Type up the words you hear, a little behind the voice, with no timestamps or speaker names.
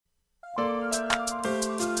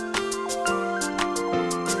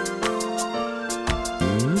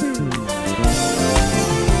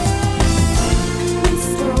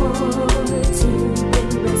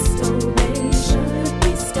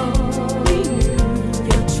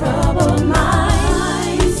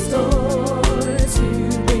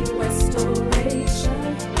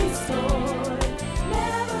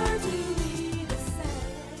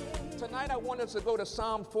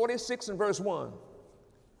Psalm 46 and verse 1.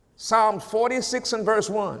 Psalm 46 and verse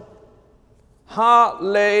 1.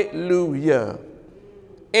 Hallelujah.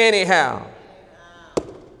 Anyhow.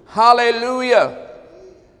 Hallelujah.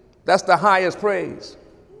 That's the highest praise.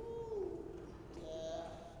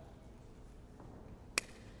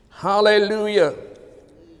 Hallelujah.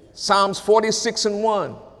 Psalms 46 and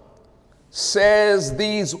 1 says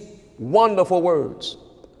these wonderful words.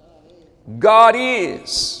 God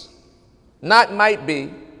is, not might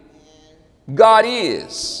be, God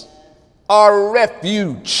is our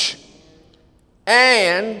refuge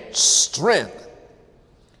and strength,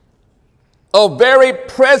 a very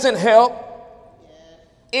present help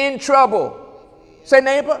in trouble. Say,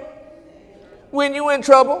 neighbor, when you in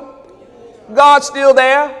trouble, God's still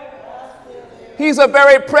there. He's a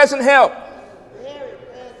very present help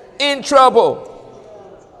in trouble.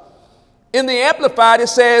 In the Amplified, it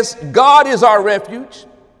says, God is our refuge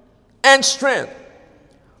and strength,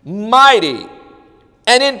 mighty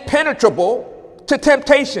and impenetrable to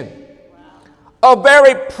temptation, a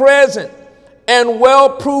very present and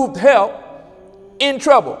well-proved help in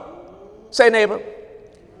trouble. Say, neighbor,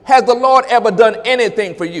 has the Lord ever done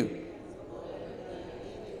anything for you?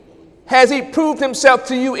 Has he proved himself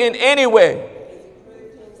to you in any way?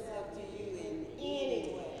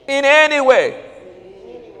 In any way.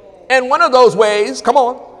 And one of those ways, come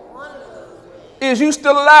on, is you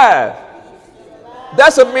still alive.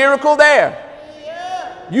 That's a miracle there.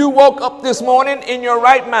 You woke up this morning in your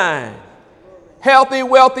right mind, healthy,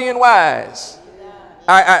 wealthy, and wise.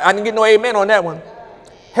 I didn't get no amen on that one.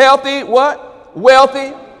 Healthy, what?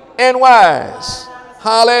 Wealthy, and wise.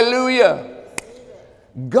 Hallelujah.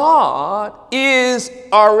 God is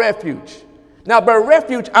our refuge. Now, by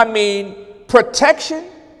refuge, I mean protection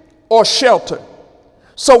or shelter.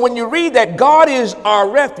 So when you read that God is our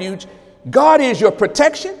refuge, God is your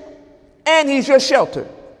protection and he's your shelter.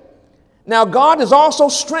 Now, God is also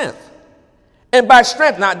strength. And by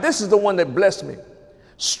strength, now this is the one that blessed me.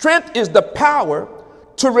 Strength is the power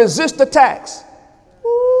to resist attacks.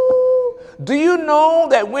 Ooh. Do you know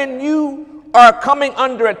that when you are coming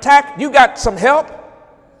under attack, you got some help?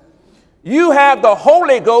 You have the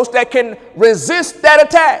Holy Ghost that can resist that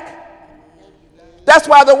attack. That's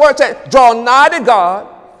why the word says, draw nigh to God,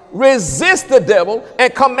 resist the devil,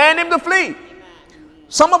 and command him to flee.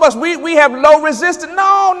 Some of us, we have low resistance.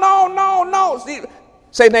 No.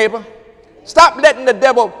 Say, neighbor, stop letting the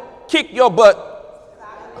devil kick your butt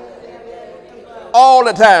all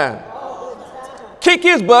the time. Kick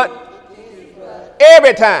his butt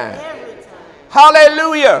every time.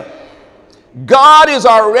 Hallelujah. God is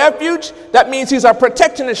our refuge. That means he's our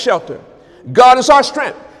protection and shelter. God is our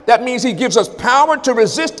strength. That means he gives us power to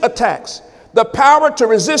resist attacks. The power to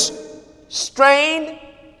resist strain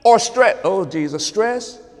or stress. Oh, Jesus,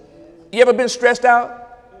 stress. You ever been stressed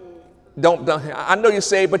out? Don't. I know you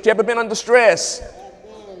say, but you ever been under stress?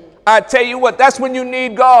 I tell you what, that's when you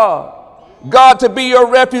need God. God to be your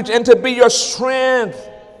refuge and to be your strength.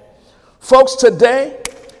 Folks, today,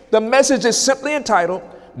 the message is simply entitled,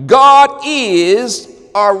 God is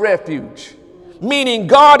our refuge. Meaning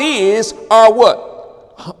God is our what?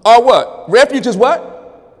 Our what? Refuge is what?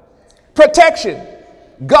 Protection.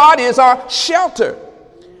 God is our shelter.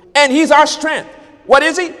 And he's our strength. What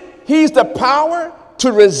is he? He's the power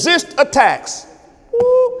to resist attacks.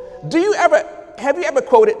 Ooh. Have you ever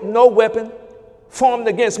quoted, no weapon formed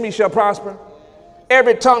against me shall prosper?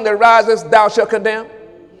 Every tongue that rises, thou shalt condemn.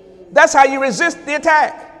 That's how you resist the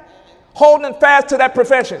attack. Holding fast to that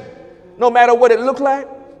profession. No matter what it looks like,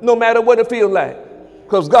 no matter what it feels like.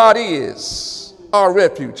 Because God is our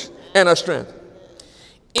refuge and our strength.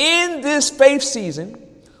 In this faith season,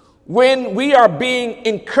 when we are being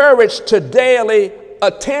encouraged to daily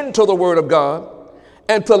attend to the word of God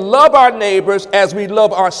and to love our neighbors as we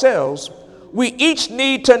love ourselves, we each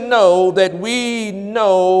need to know that we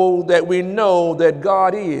know that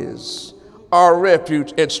God is our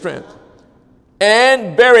refuge and strength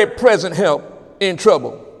and very present help in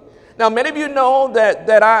trouble. Now, many of you know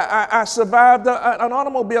that I survived an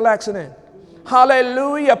automobile accident.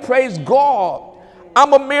 Hallelujah. Praise God.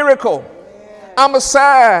 I'm a miracle. I'm a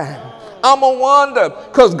sign. I'm a wonder.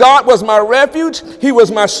 Because God was my refuge. He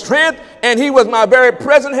was my strength. And he was my very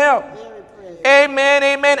present help. Amen.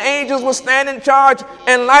 Amen. Angels will stand in charge.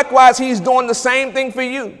 And likewise, he's doing the same thing for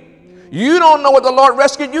you. You don't know what the Lord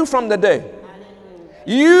rescued you from today.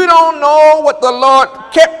 You don't know what the Lord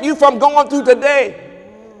kept you from going through today.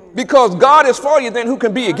 Because God is for you, then who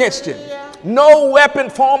can be against you? No weapon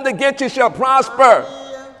formed against you shall prosper.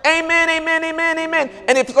 Amen, amen, amen, amen.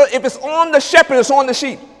 And if it's on the shepherd, it's on the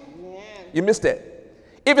sheep. You missed that.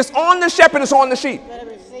 If it's on the shepherd, it's on the sheep.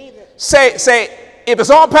 Say, if it's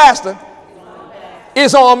on pastor,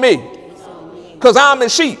 it's on me. Because I'm the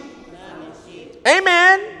sheep.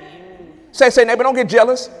 Amen. Say, neighbor, don't get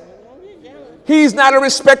jealous. He's not a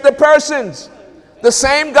respecter of persons. The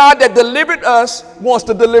same God that delivered us wants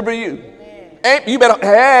to deliver you. You better,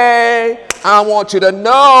 hey, I want you to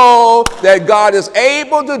know that God is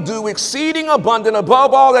able to do exceeding abundant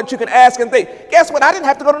above all that you can ask and think. Guess what? I didn't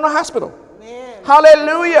have to go to no hospital.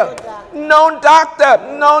 Hallelujah. No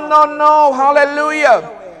doctor. No.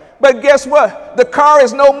 Hallelujah. But guess what? The car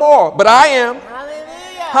is no more, but I am.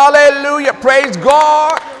 Hallelujah. Praise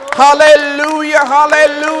God. Hallelujah.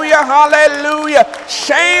 Hallelujah. Hallelujah.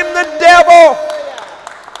 Shame the devil.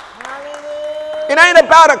 It ain't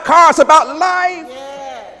about a car. It's about life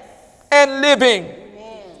and living.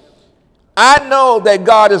 I know that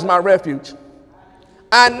God is my refuge.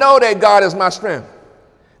 I know that God is my strength.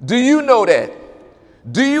 Do you know that?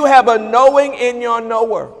 Do you have a knowing in your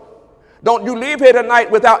knower? Don't you leave here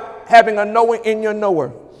tonight without having a knowing in your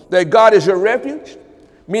knower that God is your refuge,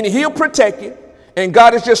 meaning he'll protect you, and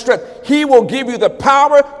God is your strength. He will give you the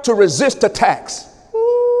power to resist attacks.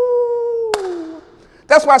 Ooh.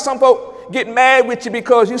 That's why some folk get mad with you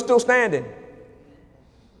because you're still standing.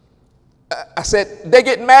 I said, they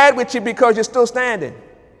get mad with you because you're still standing.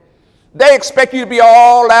 They expect you to be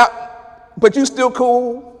all out, but you still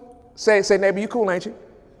cool. Say, neighbor, you cool, ain't you?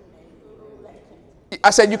 I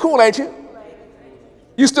said, you cool, ain't you?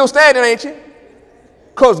 You still standing, ain't you?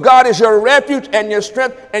 Because God is your refuge and your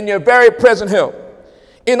strength and your very present help.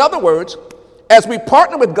 In other words, as we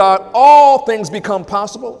partner with God, all things become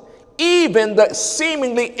possible, even the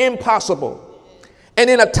seemingly impossible. And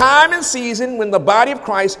in a time and season when the body of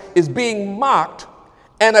Christ is being mocked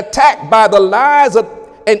and attacked by the lies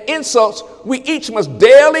and insults, we each must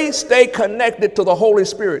daily stay connected to the Holy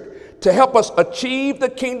Spirit to help us achieve the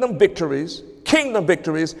kingdom victories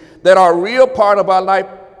that are a real part of our life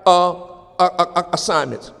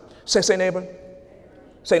assignments. Say neighbor.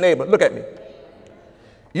 Say neighbor, look at me.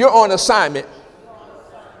 You're on assignment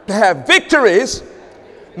to have victories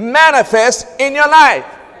manifest in your life.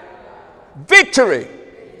 Victory.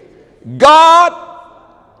 God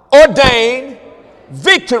ordained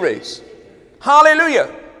victories. Hallelujah.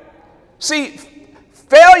 See,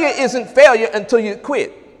 failure isn't failure until you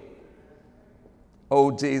quit.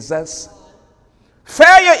 Oh, Jesus.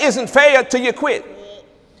 Failure isn't failure till you quit.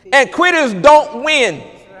 And quitters don't win.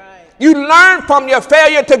 You learn from your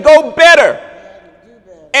failure to go better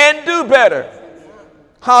and do better.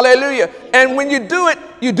 Hallelujah. And when you do it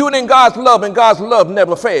in God's love, and God's love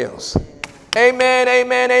never fails. Amen,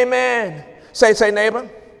 amen, amen. Say, neighbor,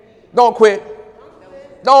 don't quit.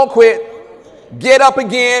 Don't quit. Get up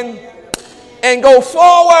again and go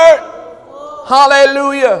forward.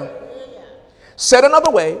 Hallelujah. Said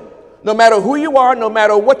another way, no matter who you are, no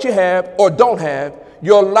matter what you have or don't have,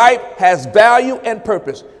 your life has value and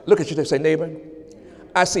purpose. Look at you and say, neighbor,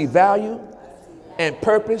 I see value and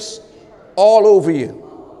purpose all over you.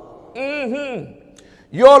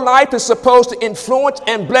 Your life is supposed to influence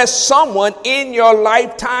and bless someone in your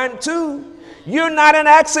lifetime too. You're not an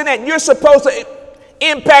accident. You're supposed to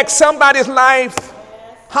impact somebody's life.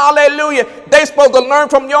 Hallelujah. They're supposed to learn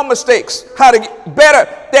from your mistakes, how to get better.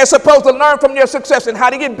 They're supposed to learn from your success and how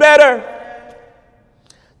to get better.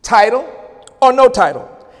 Title or no title.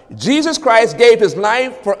 Jesus Christ gave his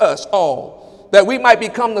life for us all, that we might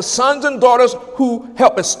become the sons and daughters who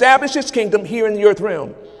help establish his kingdom here in the earth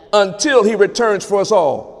realm until he returns for us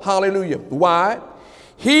all. Hallelujah. Why?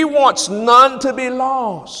 He wants none to be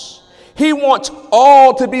lost. He wants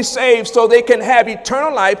all to be saved so they can have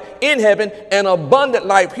eternal life in heaven and abundant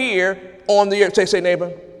life here on the earth. Say, neighbor,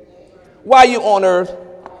 while you on earth,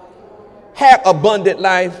 have abundant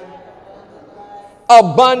life.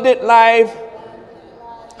 Abundant life.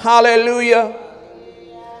 Hallelujah.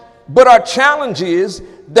 But our challenge is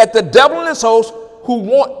that the devil and his hosts who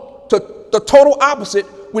want the total opposite,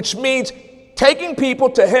 which means taking people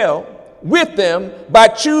to hell with them by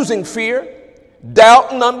choosing fear,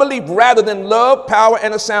 doubt, and unbelief rather than love, power,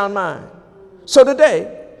 and a sound mind. So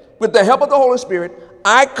today, with the help of the Holy Spirit,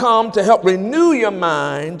 I come to help renew your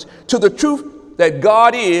mind to the truth that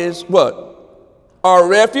God is what? Our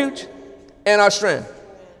refuge and our strength.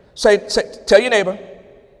 Say, tell your neighbor.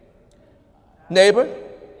 Neighbor.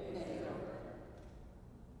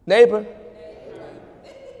 Neighbor.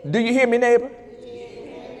 Do you hear me, neighbor?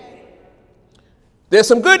 There's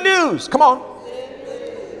some good news. Come on.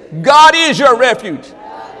 God is your refuge.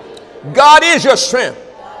 God is your strength.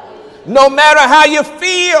 No matter how you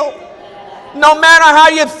feel, no matter how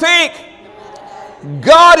you think,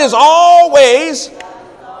 God is always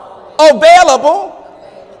available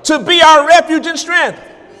to be our refuge and strength.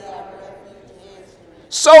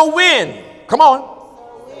 So when, come on,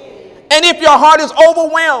 and if your heart is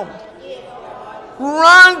overwhelmed,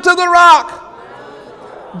 run to the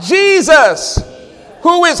rock, Jesus,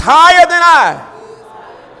 who is higher than I,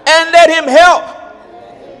 and let him help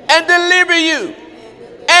and deliver you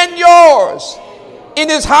and yours in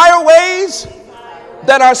his higher ways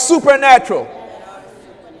that are supernatural.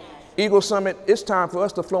 Eagle Summit, it's time for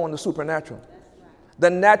us to flow in the supernatural. The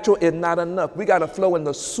natural is not enough. We got to flow in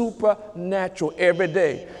the supernatural every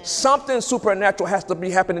day. Something supernatural has to be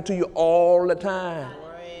happening to you all the time.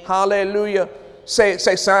 Hallelujah. Say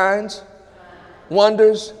signs,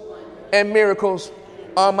 wonders, and miracles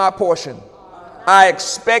are my portion. I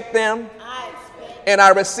expect them and I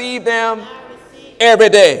receive them every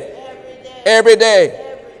day. Every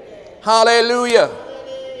day. Hallelujah.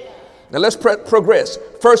 Now let's progress.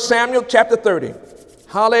 1 Samuel chapter 30.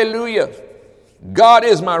 Hallelujah. God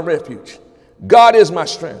is my refuge. God is my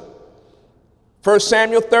strength. 1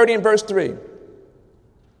 Samuel 30 and verse 3.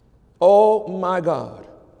 Oh my God.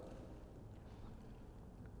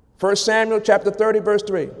 1 Samuel chapter 30 verse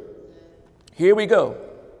 3. Here we go.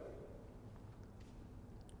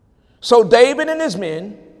 So David and his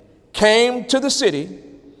men came to the city,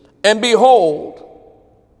 and behold,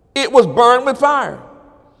 it was burned with fire,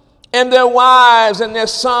 and their wives and their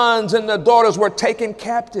sons and their daughters were taken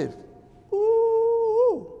captive.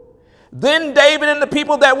 Ooh. Then David and the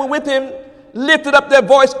people that were with him lifted up their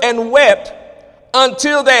voice and wept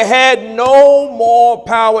until they had no more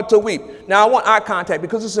power to weep. Now I want eye contact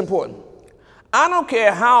because it's important. I don't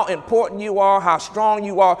care how important you are, how strong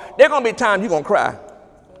you are. There are going to be times you're going to cry.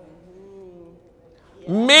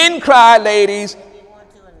 Men cry, ladies.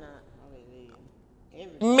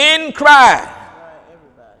 Men cry.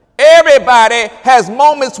 Everybody has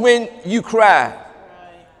moments when you cry.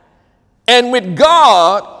 And with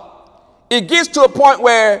God, it gets to a point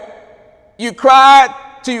where you cry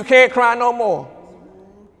till you can't cry no more.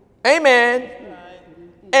 Amen.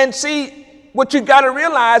 And see, what you got to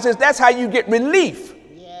realize is that's how you get relief.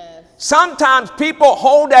 Yes. Sometimes people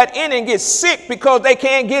hold that in and get sick because they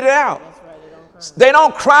can't get it out. Right, they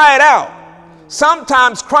don't cry it out.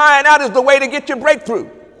 Sometimes crying out is the way to get your breakthrough.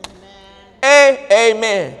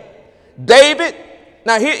 Amen. David,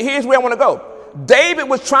 now here's where I want to go. David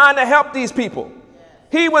was trying to help these people.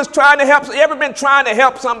 He was trying to help. You ever been trying to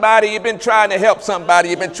help somebody? You've been trying to help somebody.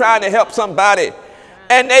 You've been trying to help somebody.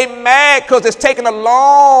 And they mad because it's taking a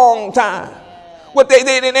long time. What they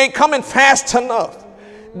ain't coming fast enough.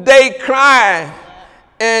 They cry.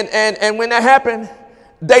 And when that happened,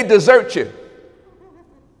 they desert you.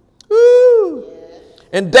 Woo.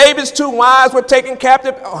 And David's two wives were taken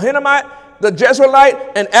captive, Ahinomach, the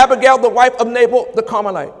Jezreelite, and Abigail, the wife of Nabal, the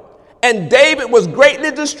Carmelite. And David was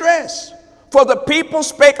greatly distressed, for the people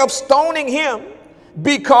spake of stoning him,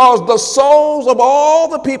 because the souls of all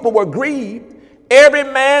the people were grieved, every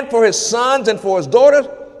man for his sons and for his daughters.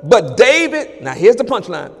 But David, now here's the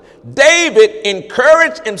punchline, David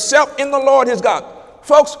encouraged himself in the Lord his God.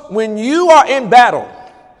 Folks, when you are in battle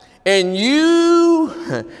and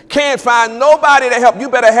you can't find nobody to help, you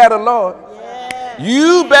better have the Lord. Yeah.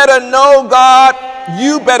 You better know God. Yeah.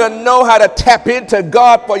 You better know how to tap into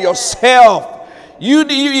God for yourself. You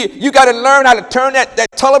got to learn how to turn that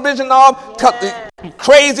television off, cut the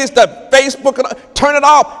craziest, the Facebook, turn it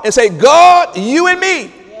off and say, God, you and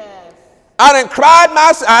me. Yes. I done cried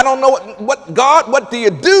myself. I don't know what God, what do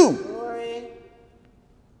you do? Glory.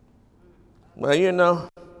 Well, you know,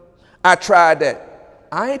 I tried that.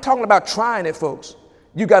 I ain't talking about trying it, folks.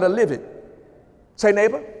 You got to live it. Say,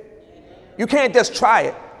 neighbor, you can't just try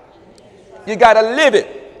it. You got to live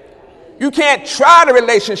it. You can't try the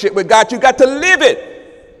relationship with God. You got to live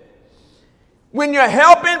it. When you're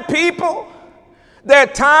helping people, there are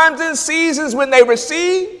times and seasons when they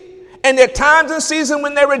receive, and there are times and seasons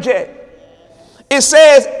when they reject. It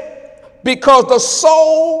says, because the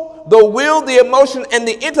soul, the will, the emotion, and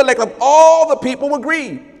the intellect of all the people were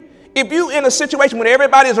grieved. If you in a situation when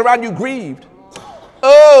everybody is around you grieved,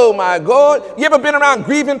 oh my God, you ever been around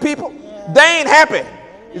grieving people? They ain't happy.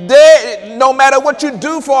 They, no matter what you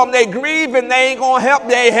do for them, they grieve and they ain't gonna help.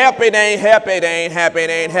 They ain't happy. They ain't happy. They ain't happy.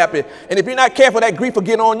 They ain't happy. And if you're not careful, that grief will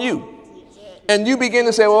get on you. And you begin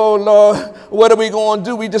to say, "Oh Lord, what are we going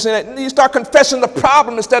to do?" We just you start confessing the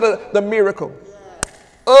problem instead of the miracle.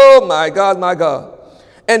 Oh my God, my God!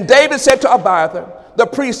 And David said to Abiathar, the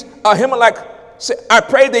priest, Ahimelech, I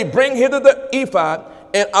pray they bring hither the ephod.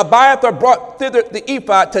 And Abiathar brought thither the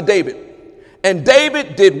ephod to David. And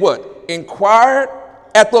David did what? Inquired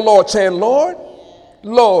at the Lord, saying, Lord,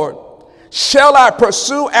 Lord, shall I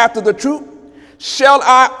pursue after the troop? Shall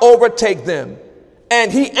I overtake them?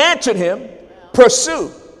 And he answered him,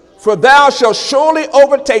 pursue, For thou shalt surely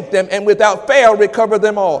overtake them and without fail recover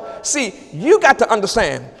them all. See, you got to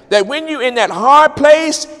understand that when you're in that hard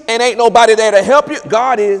place and ain't nobody there to help you,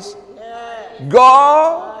 God is.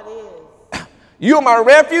 God, you're my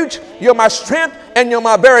refuge, you're my strength, and you're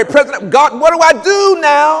my very present. God, what do I do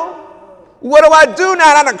now? What do I do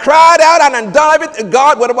now? I done cried out, I done done everything.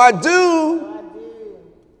 God, what do I do?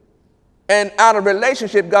 And out of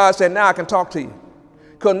relationship, God said, now I can talk to you.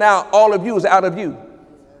 Because now all of you is out of you.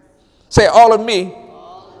 Say, all of me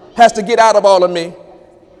has to get out of all of me.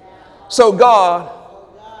 So God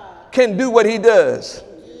can do what he does.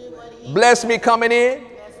 Bless me coming in.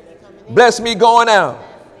 Bless me going out.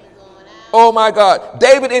 Oh my God.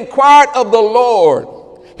 David inquired of the Lord.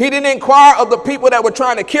 He didn't inquire of the people that were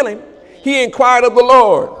trying to kill him. He inquired of the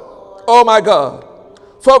Lord. Oh my God.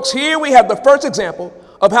 Folks, here we have the first example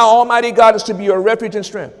of how Almighty God is to be your refuge and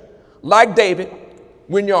strength. Like David,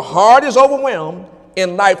 when your heart is overwhelmed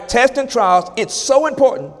in life tests and trials, it's so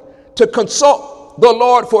important to consult the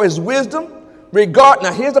Lord for his wisdom.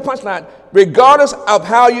 Now here's the punchline. Regardless of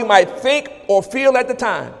how you might think or feel at the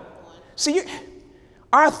time. See,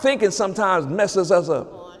 our thinking sometimes messes us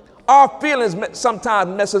up. Our feelings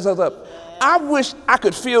sometimes messes us up. I wish I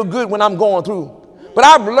could feel good when I'm going through. But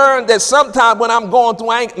I've learned that sometimes when I'm going through,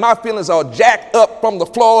 my feelings are jacked up from the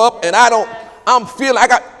floor up, and I'm feeling, I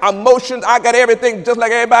got emotions, I got everything just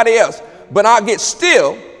like everybody else. But I get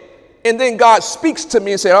still, and then God speaks to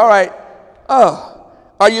me and says, all right,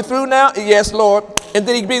 are you through now? Yes, Lord. And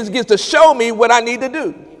then he begins to show me what I need to do.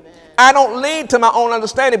 Amen. I don't lean to my own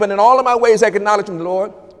understanding, but in all of my ways I acknowledge him,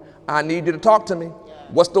 Lord, I need you to talk to me. Yeah.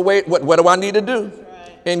 What's the way? What do I need to do?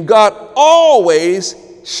 Right. And God always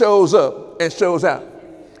shows up and shows out.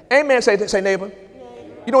 Amen. Say neighbor.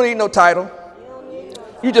 You don't need no title.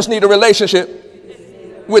 You just need a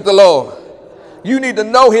relationship with the Lord. You need to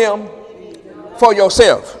know him for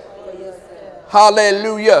yourself.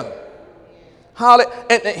 Hallelujah.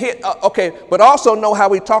 Okay, but also know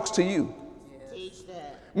how he talks to you.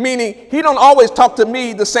 Meaning, he don't always talk to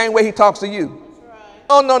me the same way he talks to you.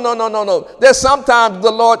 Oh, no. There's sometimes the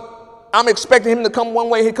Lord, I'm expecting him to come one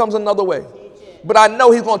way, he comes another way. But I know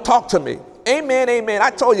he's going to talk to me. Amen. I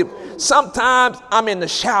told you, sometimes I'm in the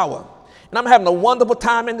shower, and I'm having a wonderful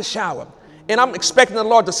time in the shower, and I'm expecting the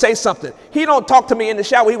Lord to say something. He don't talk to me in the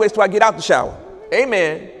shower. He waits till I get out the shower.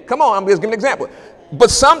 Amen. Come on, I'm just giving an example. But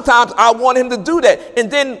sometimes I want him to do that. And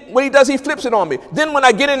then what he does, he flips it on me. Then when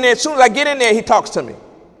I get in there, as soon as I get in there, he talks to me.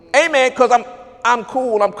 Amen. Because I'm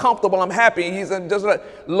cool, I'm comfortable, I'm happy. He's just like,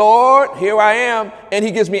 Lord, here I am. And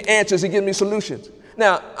he gives me answers, he gives me solutions.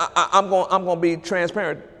 Now, I'm going to be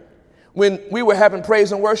transparent. When we were having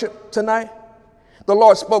praise and worship tonight, the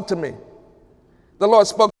Lord spoke to me. The Lord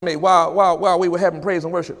spoke to me while we were having praise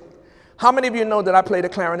and worship. How many of you know that I play the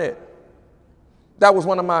clarinet? That was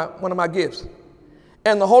one of my gifts.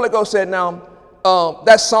 And the Holy Ghost said, now,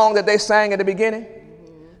 that song that they sang at the beginning,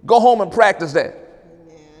 go home and practice that.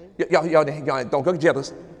 Y'all don't get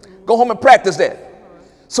jealous. Go home and practice that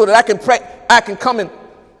so that I can come and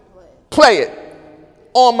play it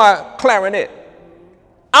on my clarinet.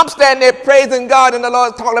 I'm standing there praising God, and the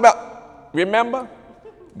Lord's talking about, remember?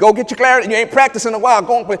 Go get your clarinet. You ain't practiced in a while.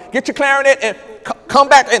 Go and get your clarinet and come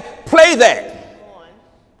back and play that.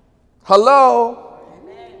 Hello?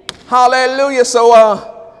 Hallelujah. So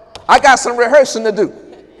I got some rehearsing to do.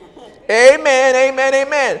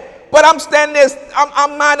 Amen. But I'm standing there,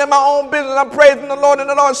 I'm minding my own business. I'm praising the Lord, and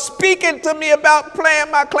the Lord speaking to me about playing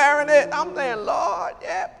my clarinet. I'm saying, Lord,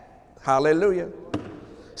 yeah. Hallelujah.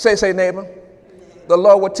 Say, neighbor, the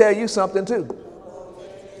Lord will tell you something too.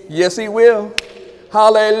 Yes, he will.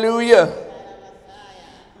 Hallelujah.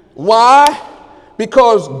 Why?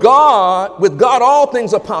 Because with God, all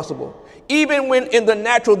things are possible. Even when in the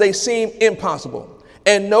natural they seem impossible.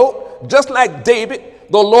 And note, just like David,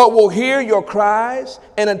 the Lord will hear your cries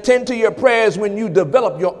and attend to your prayers when you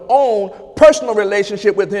develop your own personal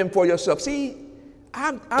relationship with him for yourself. See,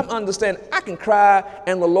 I'm understanding. I can cry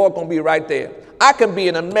and the Lord going to be right there. I can be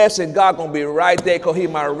in a mess and God going to be right there because he's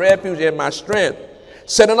my refuge and my strength.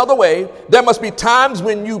 Said another way, there must be times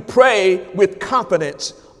when you pray with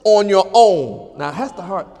confidence on your own. Now, that's the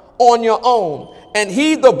heart. On your own. And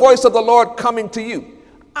heed the voice of the Lord coming to you.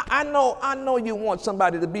 I know you want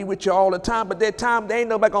somebody to be with you all the time, but there ain't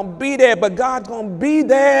nobody going to be there, but God's going to be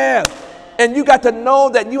there. And you got to know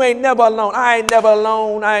that you ain't never alone. I ain't never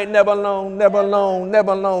alone. I ain't never alone, never alone,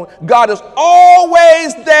 never alone. God is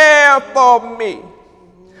always there for me.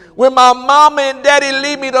 When my mama and daddy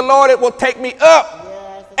leave me, the Lord, it will take me up.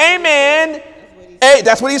 Yes, amen. Hey,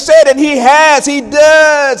 that's what he said, and he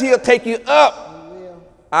does. He'll take you up.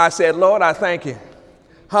 I said, Lord, I thank you.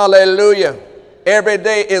 Hallelujah. Every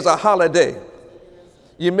day is a holiday.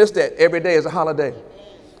 You missed that. Every day is a holiday.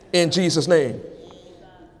 In Jesus' name.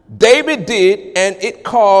 David did, and it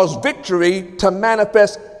caused victory to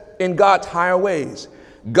manifest in God's higher ways.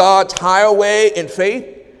 God's higher way in faith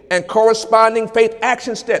and corresponding faith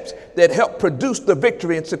action steps that help produce the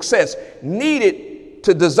victory and success needed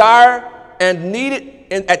to desire and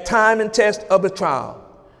needed at time and test of the trial.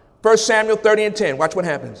 1 Samuel 30 and 10. Watch what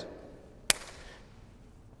happens.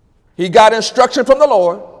 He got instruction from the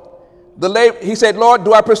Lord. He said, Lord,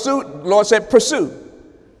 do I pursue? The Lord said, pursue.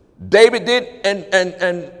 David did,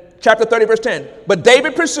 and chapter 30, verse 10. But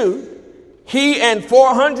David pursued, he and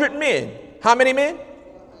 400 men. How many men?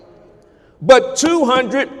 But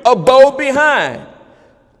 200 abode behind.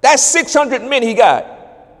 That's 600 men he got,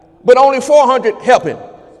 but only 400 helping.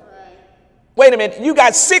 Wait a minute, you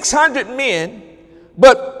got 600 men,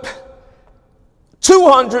 but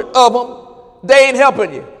 200 of them, they ain't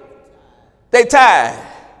helping you. They tired,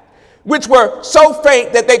 which were so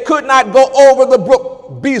faint that they could not go over the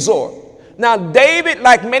brook Bezor. Now, David,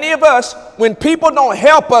 like many of us, when people don't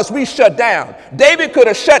help us, we shut down. David could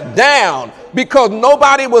have shut down because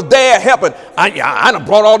nobody was there helping. I done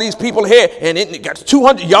brought all these people here, and it got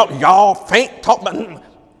 200. Y'all faint. Talk about.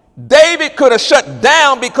 David could have shut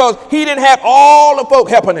down because he didn't have all the folk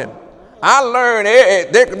helping him. I learned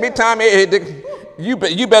there could be time.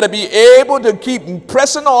 You better be able to keep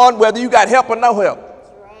pressing on whether you got help or no help.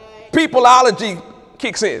 Peopleology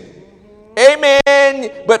kicks in.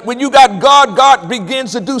 Amen. But when you got God, God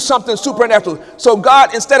begins to do something supernatural. So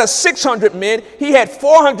God, instead of 600 men, he had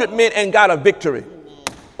 400 men and got a victory.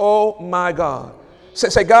 Oh my God.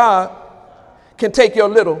 Say God can take your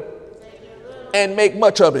little and make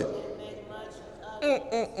much of it.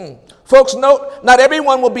 Folks, note, not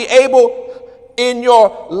everyone will be able in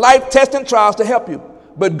your life testing trials to help you,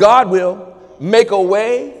 but God will make a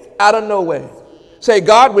way out of no way. Say,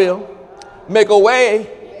 God will make a way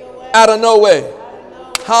out of no way.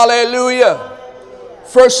 Hallelujah.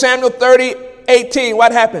 1 Samuel 30, 18.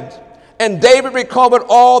 What happens? And David recovered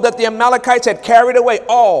all that the Amalekites had carried away,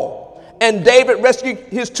 all. And David rescued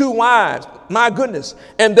his 2 wives. My goodness.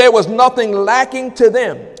 And there was nothing lacking to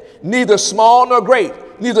them, neither small nor great,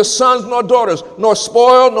 neither sons nor daughters, nor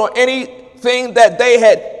spoil, nor anything that they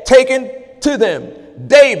had taken to them.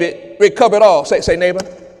 David recovered all. Say neighbor.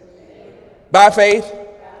 By faith,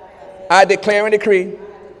 I declare and decree.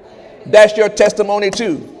 That's your testimony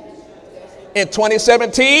too. In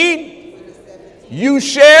 2017, you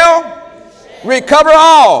shall recover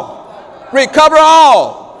all. Recover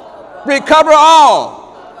all. Recover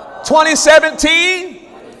all. 2017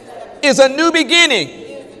 is a new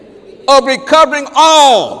beginning of recovering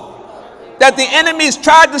all that the enemies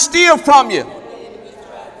tried to steal from you.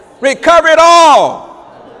 Recover it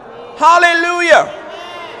all. Hallelujah.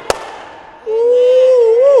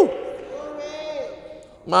 Woo.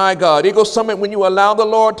 My God, Eagle Summit, when you allow the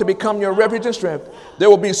Lord to become your refuge and strength, there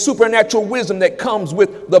will be supernatural wisdom that comes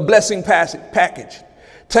with the blessing package.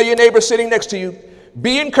 Tell your neighbor sitting next to you,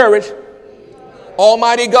 be encouraged.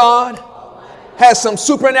 Almighty God has some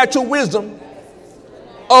supernatural wisdom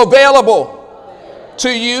available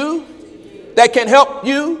to you that can help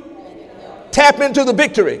you tap into the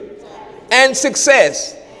victory and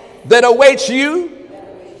success that awaits you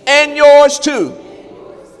and yours too.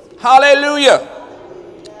 Hallelujah.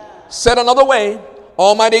 Said another way,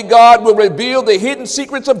 Almighty God will reveal the hidden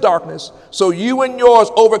secrets of darkness so you and yours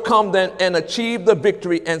overcome them and achieve the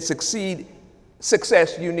victory and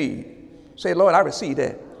success you need. Say, Lord, I receive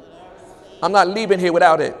that. I'm not leaving here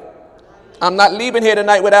without it. I'm not leaving here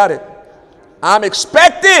tonight without it. I'm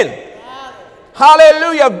expecting,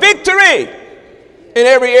 hallelujah, victory in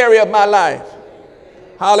every area of my life.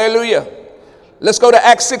 Hallelujah. Let's go to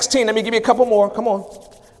Acts 16. Let me give you a couple more. Come on.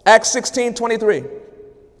 Acts 16, 23.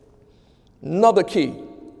 Another key.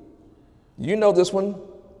 You know this one.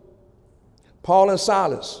 Paul and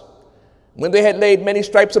Silas. When they had laid many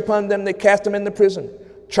stripes upon them, they cast them into prison,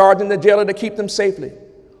 charging the jailer to keep them safely,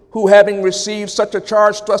 who having received such a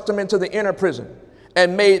charge thrust them into the inner prison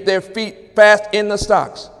and made their feet fast in the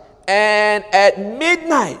stocks. And at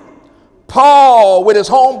midnight, Paul with his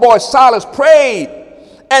homeboy Silas prayed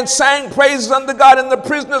and sang praises unto God, and the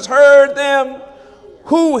prisoners heard them.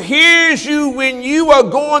 Who hears you when you are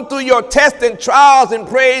going through your tests and trials in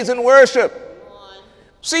praise and worship?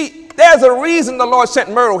 See, there's a reason the Lord sent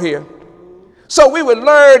Myrtle here. So we would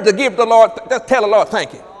learn to give the Lord, tell the Lord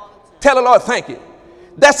thank you. Tell the Lord thank you.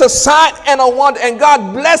 That's a sign and a wonder, and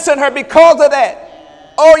God blessing her because of that.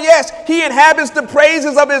 Oh yes, he inhabits the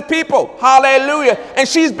praises of his people. Hallelujah. And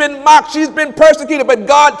she's been mocked, she's been persecuted, but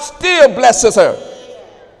God still blesses her.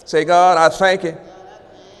 Say, God, I thank you.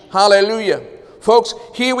 Hallelujah. Folks,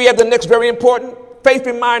 here we have the next very important faith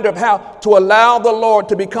reminder of how to allow the Lord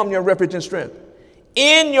to become your refuge and strength.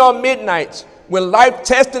 In your midnights, when life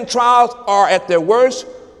tests and trials are at their worst,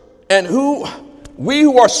 and we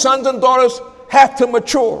who are sons and daughters have to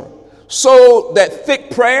mature, so that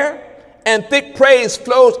thick prayer and thick praise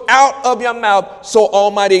flows out of your mouth, so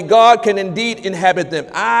Almighty God can indeed inhabit them.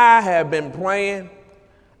 I have been praying.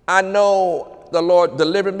 I know the Lord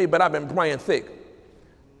delivered me, but I've been praying thick.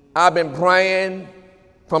 I've been praying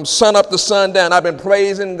from sun up to sundown. I've been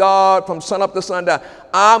praising God from sun up to sundown.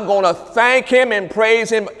 I'm going to thank him and praise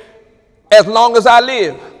him as long as I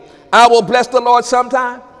live. I will bless the Lord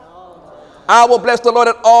sometime. I will bless the Lord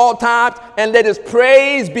at all times, and let his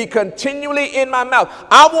praise be continually in my mouth.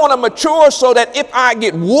 I want to mature so that if I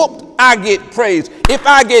get whooped, I get praise. If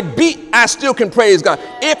I get beat, I still can praise God.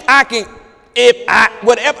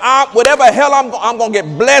 Whatever hell I'm going to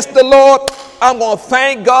get blessed the Lord. I'm going to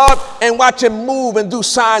thank God and watch him move and do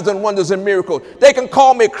signs and wonders and miracles. They can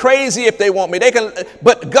call me crazy if they want me.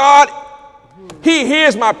 But God, he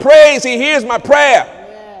hears my praise. He hears my prayer.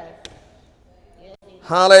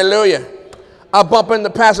 Hallelujah. I bump into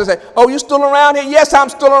the pastor and say, oh, you still around here? Yes, I'm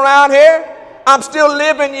still around here. I'm still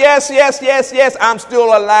living. Yes. I'm still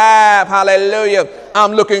alive. Hallelujah.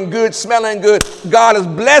 I'm looking good, smelling good. God is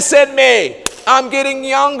blessing me. I'm getting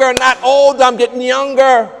younger, not old. I'm getting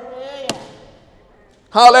younger.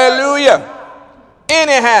 Hallelujah.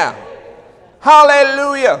 Anyhow.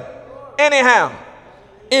 Hallelujah. Anyhow.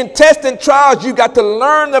 In tests and trials, you got to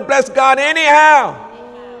learn to bless God anyhow.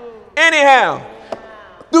 Anyhow.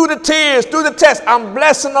 Through the tears, through the test, I'm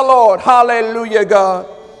blessing the Lord. Hallelujah, God.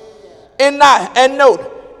 And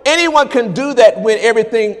note, anyone can do that when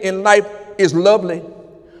everything in life is lovely.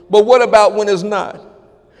 But what about when it's not?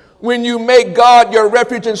 When you make God your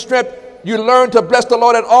refuge and strength, you learn to bless the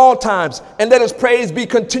Lord at all times, and let his praise be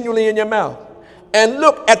continually in your mouth. And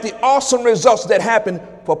look at the awesome results that happened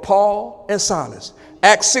for Paul and Silas.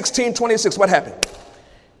 Acts 16:26, what happened?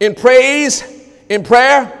 In praise, in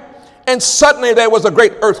prayer, and suddenly there was a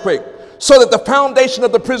great earthquake, so that the foundation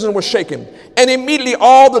of the prison was shaken. And immediately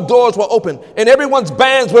all the doors were open, and everyone's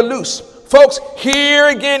bands were loose. Folks, here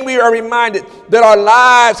again we are reminded that our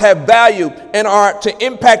lives have value and are to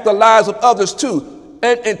impact the lives of others too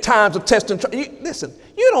in times of test and trial. Listen,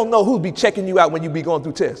 you don't know who'll be checking you out when you be going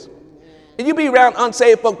through tests. And you be around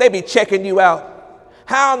unsaved folk, they be checking you out.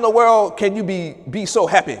 How in the world can you be so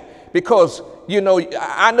happy? Because,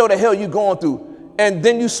 I know the hell you going through. And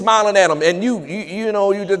then you smiling at them, and you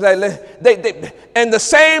just like and the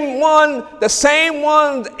same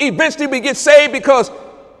one eventually we get saved because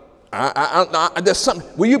there's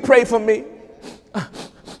something. Will you pray for me?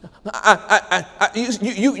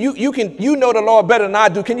 You know the Lord better than I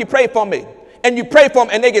do. Can you pray for me? And you pray for them,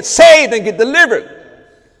 and they get saved and get delivered.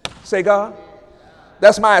 Say, God,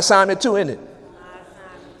 that's my assignment too, isn't it?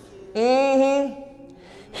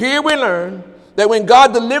 Here we learn that when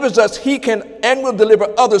God delivers us, he can and will deliver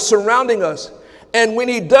others surrounding us. And when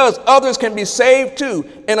he does, others can be saved too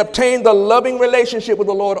and obtain the loving relationship with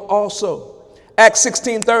the Lord also. Acts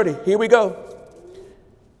 16:30, here we go.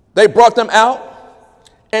 They brought them out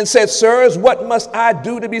and said, sirs, what must I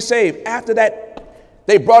do to be saved? After that,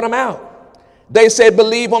 they brought them out. They said,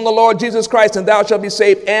 believe on the Lord Jesus Christ, and thou shalt be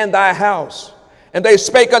saved and thy house. And they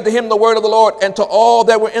spake unto him the word of the Lord, and to all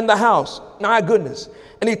that were in the house. My goodness.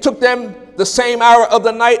 And he took them the same hour of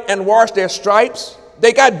the night and washed their stripes.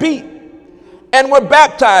 They got beat and were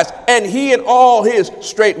baptized, and he and all his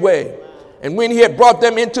straightway. And when he had brought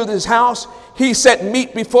them into his house, he set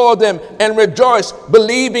meat before them and rejoiced,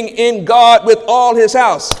 believing in God with all his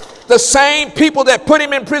house. The same people that put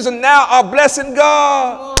him in prison now are blessing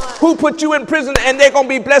God. Who put you in prison, and they're going to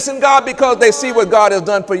be blessing God because they see what God has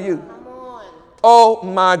done for you. Oh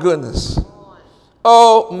my goodness.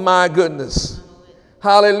 Oh my goodness.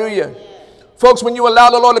 Hallelujah. Folks, when you allow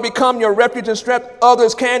the Lord to become your refuge and strength,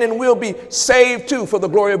 others can and will be saved too for the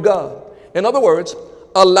glory of God. In other words,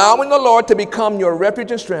 allowing the Lord to become your refuge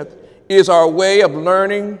and strength is our way of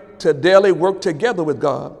learning to daily work together with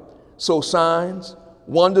God, so signs,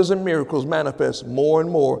 wonders, and miracles manifest more and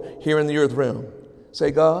more here in the earth realm. Say,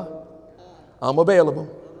 God, I'm available.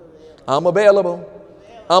 I'm available.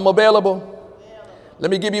 I'm available. Let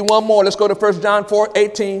me give you one more. Let's go to 1 John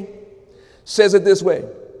 4:18. Says it this way.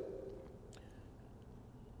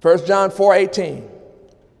 1 John 4:18.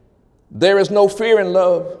 There is no fear in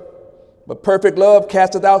love, but perfect love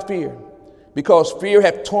casteth out fear, because fear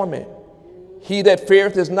hath torment. He that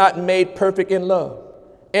feareth is not made perfect in love.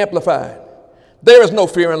 Amplified. There is no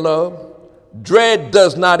fear in love. Dread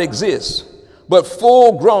does not exist, but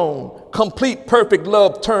full grown, complete, perfect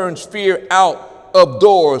love turns fear out of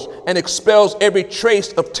doors and expels every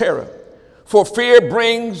trace of terror. For fear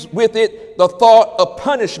brings with it the thought of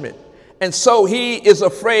punishment, and so he is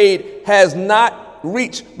afraid, has not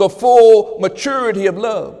reached the full maturity of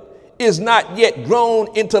love, is not yet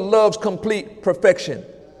grown into love's complete perfection.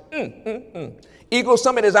 Eagle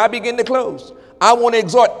Summit, as I begin to close, I want to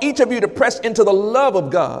exhort each of you to press into the love of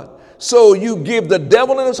God, so you give the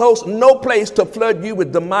devil and his host no place to flood you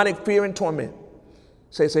with demonic fear and torment.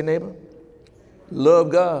 Say, neighbor,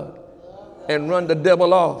 love God and run the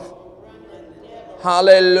devil off.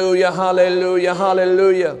 Hallelujah, hallelujah,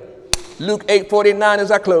 hallelujah. Luke 8:49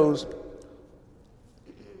 as I close.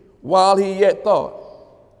 While he yet thought,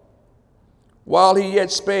 while he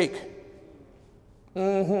yet spake.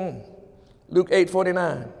 Luke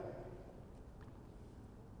 8:49.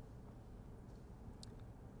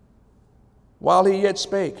 While he yet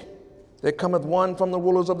spake, there cometh one from the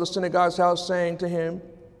rulers of the synagogue's house, saying to him,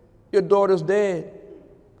 Your daughter's dead.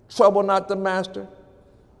 Trouble not the master.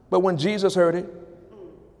 But when Jesus heard it,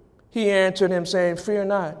 he answered him, saying, Fear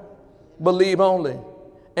not, believe only,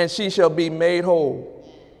 and she shall be made whole.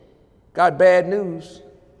 Got bad news.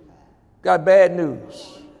 Got bad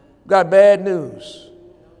news. Got bad news.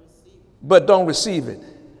 But don't receive it.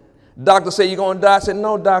 Doctor say you're going to die. I said,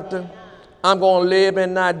 no, doctor. I'm going to live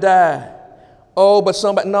and not die. Oh, but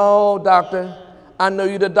somebody, no, doctor. I know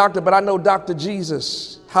you're the doctor, but I know Dr.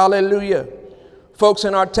 Jesus. Hallelujah. Folks,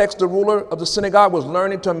 in our text, the ruler of the synagogue was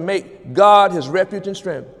learning to make God his refuge and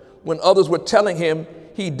strength when others were telling him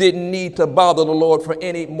he didn't need to bother the Lord for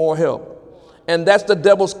any more help. And that's the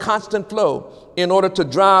devil's constant flow in order to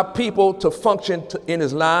drive people to function in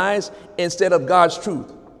his lies instead of God's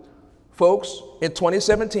truth. Folks, in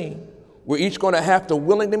 2017, we're each going to have to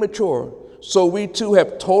willingly mature so we too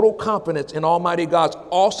have total confidence in Almighty God's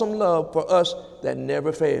awesome love for us that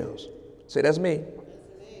never fails. Say, that's me.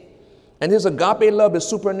 And his agape love is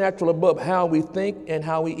supernatural above how we think and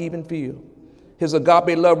how we even feel. His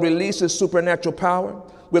agape love releases supernatural power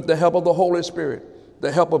with the help of the Holy Spirit,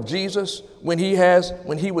 the help of Jesus when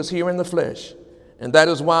he was here in the flesh. And that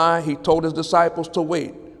is why he told his disciples to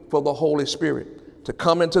wait for the Holy Spirit to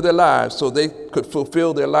come into their lives so they could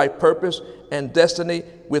fulfill their life purpose and destiny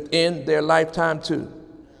within their lifetime too.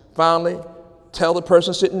 Finally, tell the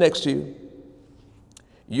person sitting next to you,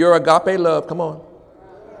 your agape love, come on,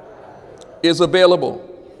 is available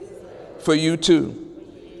for you too,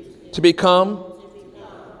 to become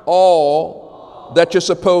all that you're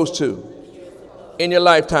supposed to in your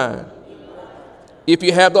lifetime. If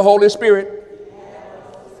you have the Holy Spirit,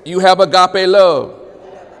 you have agape love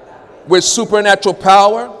with supernatural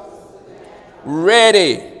power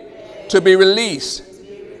ready to be released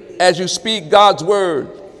as you speak God's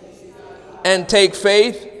word and take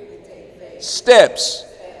faith steps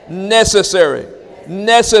necessary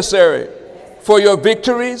for your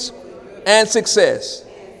victories and success.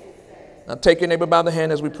 Now take your neighbor by the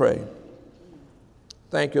hand as we pray.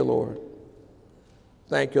 Thank you, Lord.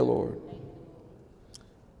 Thank you, Lord.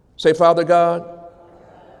 Say, Father God,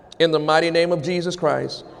 in the mighty name of Jesus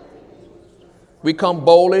Christ, we come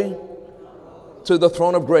boldly to the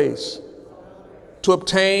throne of grace to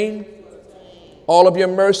obtain all of your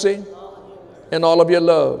mercy and all of your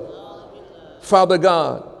love. Father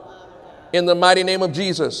God, in the mighty name of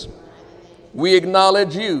Jesus, we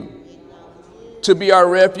acknowledge you to be our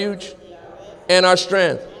refuge and our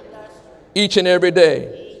strength each and every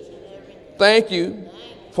day. Thank you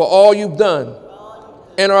for all you've done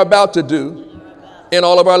and are about to do in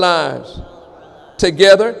all of our lives.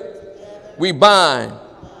 Together, we bind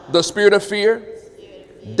the spirit of fear,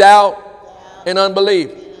 doubt, and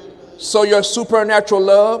unbelief. So your supernatural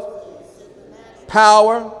love,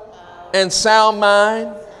 power, and sound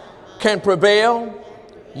mind can prevail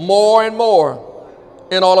more and more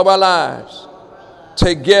in all of our lives.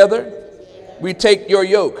 Together, we take your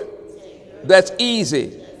yoke that's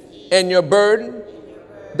easy and your burden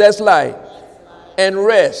that's light and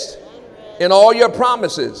rest in all your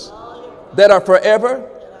promises that are forever,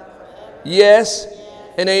 yes,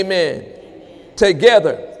 and amen.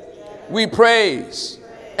 Together, we praise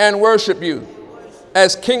and worship you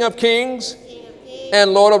as King of Kings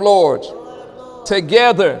and Lord of Lords.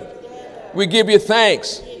 Together, we give you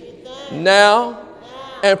thanks now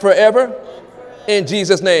and forever in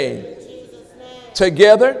Jesus' name.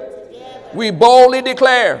 Together, we boldly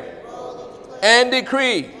declare and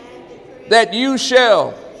decree that you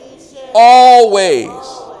shall always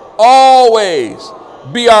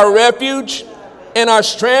be our refuge and our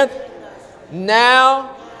strength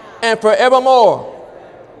now and forevermore.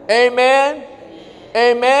 Amen.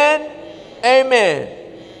 Amen. Amen.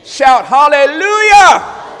 Shout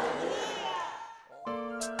hallelujah.